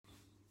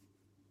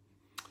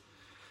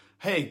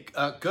Hey,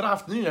 good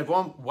afternoon,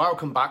 everyone.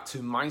 Welcome back to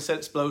Mindset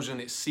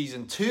Explosion. It's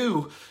season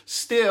 2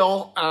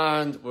 still,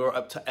 and we're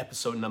up to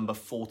episode number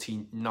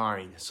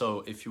 49.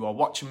 So if you are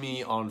watching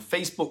me on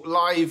Facebook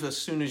Live, as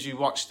soon as you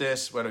watch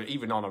this, whether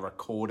even on a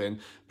recording,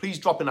 please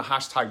drop in a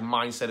hashtag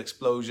Mindset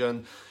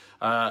Explosion.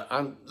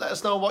 And let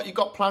us know what you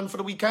got planned for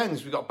the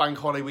weekends. We've got bank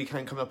holiday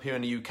weekend coming up here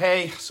in the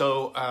UK,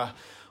 so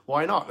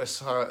why not?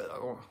 Let's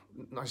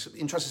nice,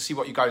 interested to see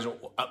what you guys are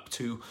up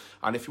to.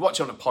 And if you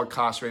watch it on a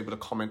podcast, you're able to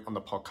comment on the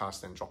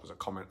podcast, then drop us a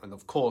comment. And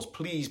of course,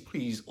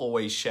 please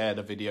always share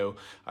the video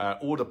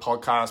or the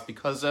podcast,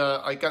 because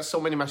I get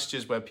so many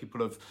messages where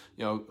people have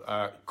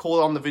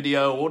called on the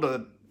video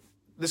or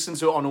listen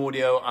to it on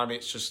audio, and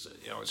it's just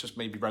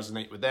maybe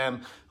resonate with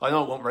them. I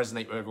know it won't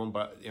resonate with everyone,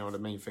 but the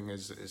main thing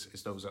is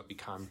those that we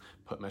can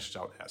put a message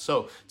out there.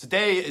 So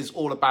today is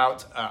all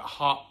about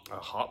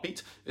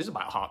heartbeat. It is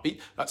about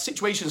heartbeat.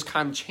 Situations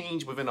can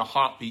change within a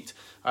heartbeat.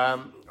 I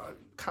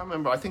can't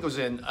remember. I think it was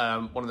in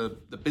one of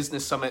the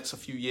business summits a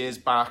few years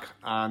back,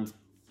 and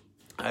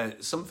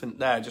something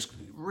there just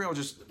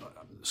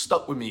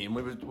stuck with me. And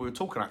we were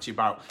talking actually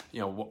about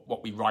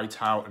what we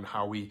write out and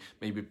how we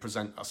maybe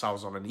present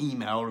ourselves on an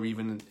email or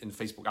even in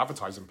Facebook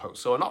advertising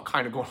posts. So I'm not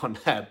kind of going on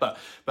there,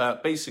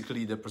 but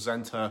basically the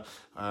presenter,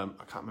 I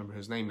can't remember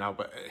his name now,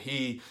 but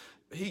he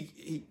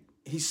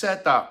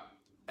said that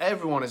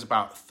everyone is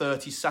about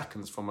 30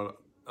 seconds from an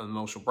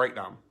emotional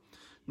breakdown.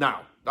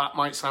 Now that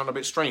might sound a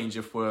bit strange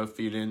if we're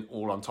feeling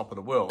all on top of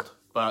the world,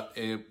 but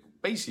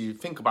basically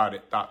think about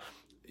it, that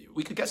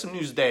we could get some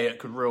news today that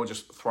could really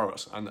just throw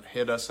us and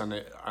hit us,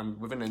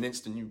 and within an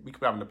instant we could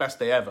be having the best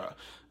day ever,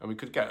 and we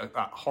could get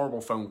that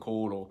horrible phone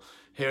call or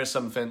hear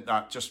something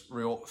that just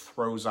real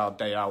throws our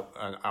day out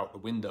the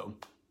window.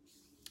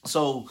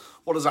 So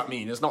what does that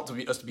mean? It's not to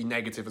be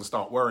negative and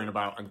start worrying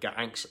about and get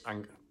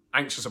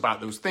anxious about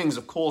those things,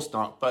 of course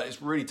not, but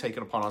it's really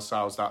taken upon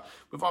ourselves that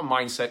with our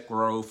mindset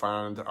growth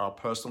and our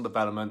personal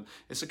development,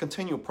 it's a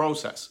continual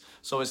process.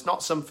 So it's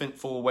not something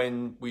for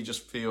when we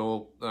just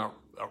feel at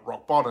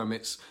rock bottom.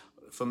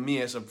 For me,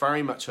 it's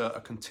very much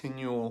a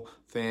continual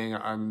thing,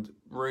 and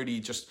really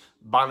just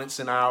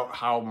balancing out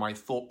how my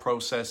thought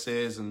process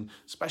is, and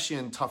especially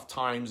in tough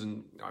times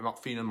and I'm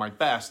not feeling my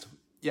best.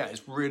 Yeah,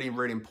 it's really,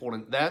 really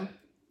important then.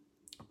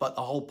 But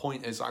the whole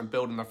point is I'm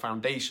building a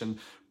foundation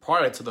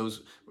prior to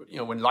those,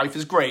 when life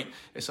is great,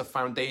 it's a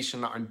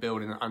foundation that I'm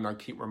building, and I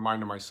keep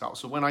reminding myself.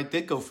 So when I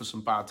did go for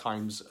some bad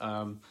times,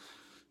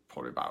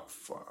 probably about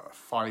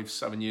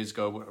 5-7 years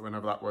ago,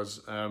 whenever that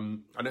was,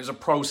 and it was a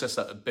process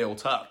that had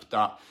built up,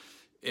 that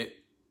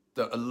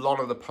a lot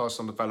of the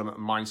personal development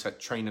and mindset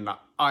training that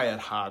I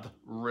had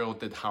really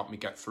did help me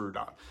get through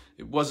that.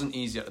 It wasn't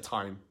easy at the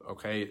time,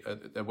 okay?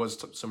 There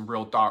was some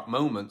real dark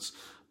moments,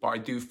 but I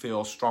do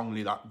feel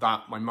strongly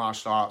that my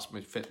martial arts,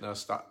 my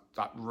fitness,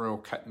 that real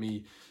kept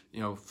me,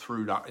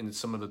 through that in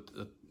some of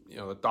the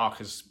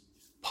darkest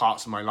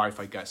parts of my life,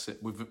 I guess,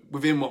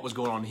 within what was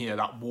going on here,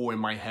 that war in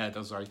my head,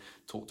 as I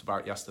talked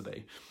about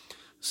yesterday.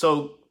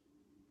 So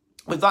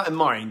with that in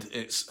mind,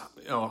 it's,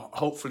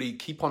 hopefully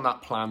keep on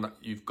that plan that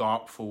you've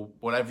got for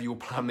whatever your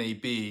plan may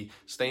be,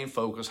 staying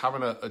focused,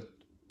 having a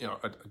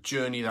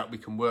journey that we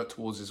can work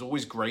towards is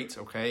always great,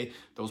 okay?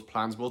 Those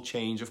plans will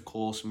change, of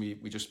course, and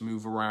we just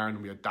move around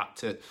and we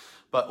adapt it,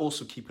 but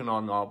also keeping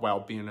on our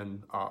well-being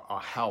and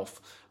our health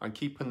and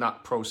keeping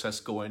that process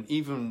going.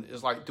 Even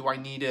it's like, do I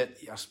need it?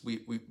 Yes,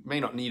 we may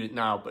not need it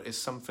now, but it's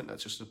something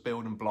that's just a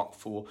building block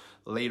for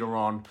later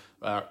on,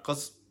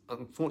 because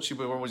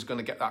unfortunately we're always going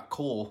to get that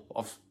call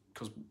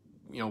because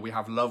we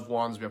have loved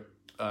ones, we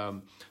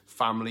have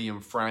family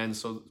and friends,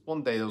 so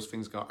one day those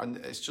things go, and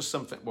it's just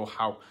something that will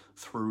help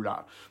through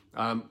that.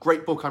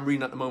 Great book I'm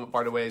reading at the moment,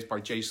 by the way, is by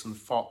Jason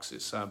Fox.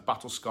 It's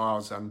Battle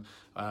Scars, and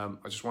I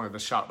just wanted to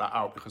shout that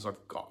out because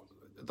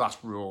that's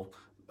real.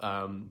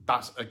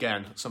 That's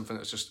again something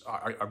that's just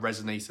I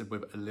resonated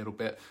with a little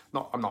bit.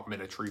 I'm not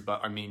military,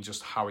 but I mean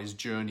just how his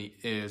journey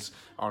is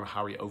on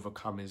how he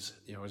overcome his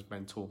his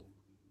mental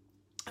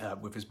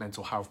with his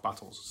mental health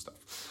battles and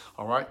stuff.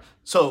 All right,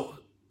 so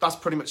that's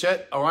pretty much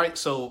it. All right,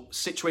 so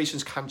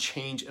situations can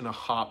change in a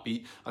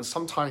heartbeat, and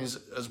sometimes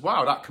as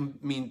well that can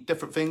mean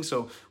different things.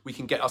 So we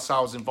can get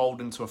ourselves involved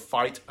into a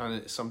fight, and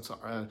it's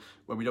sometimes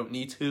where we don't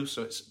need to.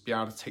 So it's be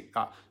able to take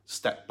that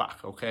step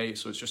back. Okay,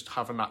 so it's just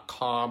having that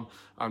calm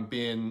and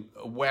being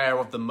aware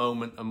of the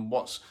moment and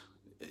what's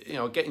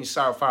getting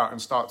yourself out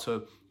and start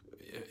to,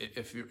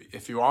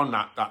 if you're on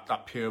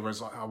that period where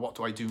it's like, oh, what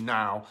do I do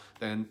now?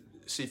 Then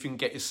see if you can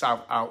get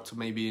yourself out to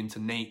maybe into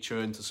nature,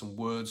 into some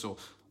woods or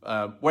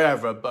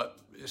wherever, but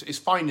it's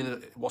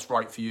finding what's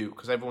right for you,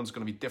 because everyone's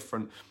going to be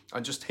different,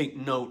 and just take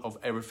note of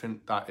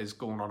everything that is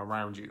going on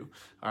around you,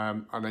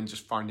 and then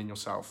just finding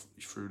yourself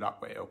through that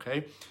way.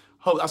 Okay,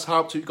 hope that's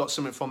helped you, got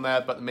something from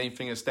there, but the main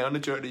thing is stay on the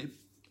journey,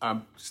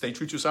 stay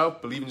true to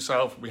yourself, believe in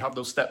yourself. We have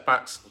those step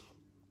backs,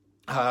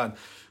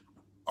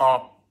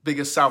 our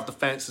biggest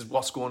self-defense is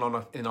what's going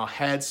on in our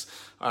heads,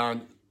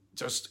 and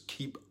just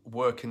keep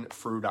working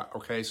through that.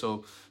 Okay,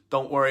 so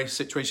don't worry,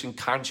 situation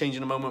can change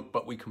in a moment,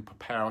 but we can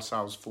prepare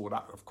ourselves for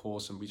that, of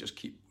course, and we just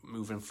keep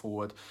moving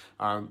forward.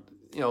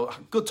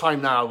 good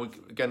time now. We're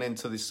getting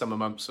into the summer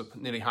months, so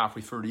nearly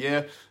halfway through the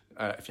year.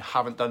 If you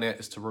haven't done it,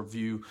 is to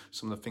review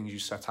some of the things you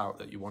set out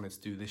that you wanted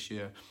to do this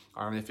year.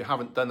 And if you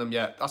haven't done them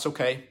yet, that's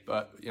okay.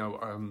 But,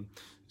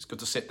 it's good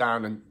to sit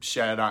down and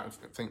share that and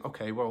think,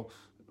 okay, well,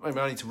 maybe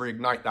I need to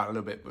reignite that a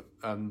little bit, but,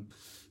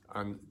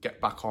 and get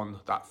back on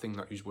that thing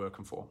that you're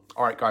working for.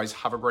 All right, guys,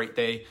 have a great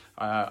day.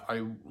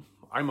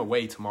 I'm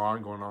away tomorrow.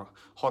 I'm going on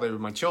a holiday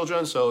with my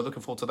children, so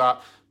looking forward to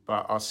that.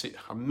 But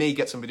I may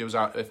get some videos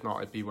out. If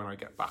not, it'll be when I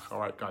get back. All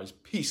right, guys,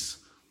 peace.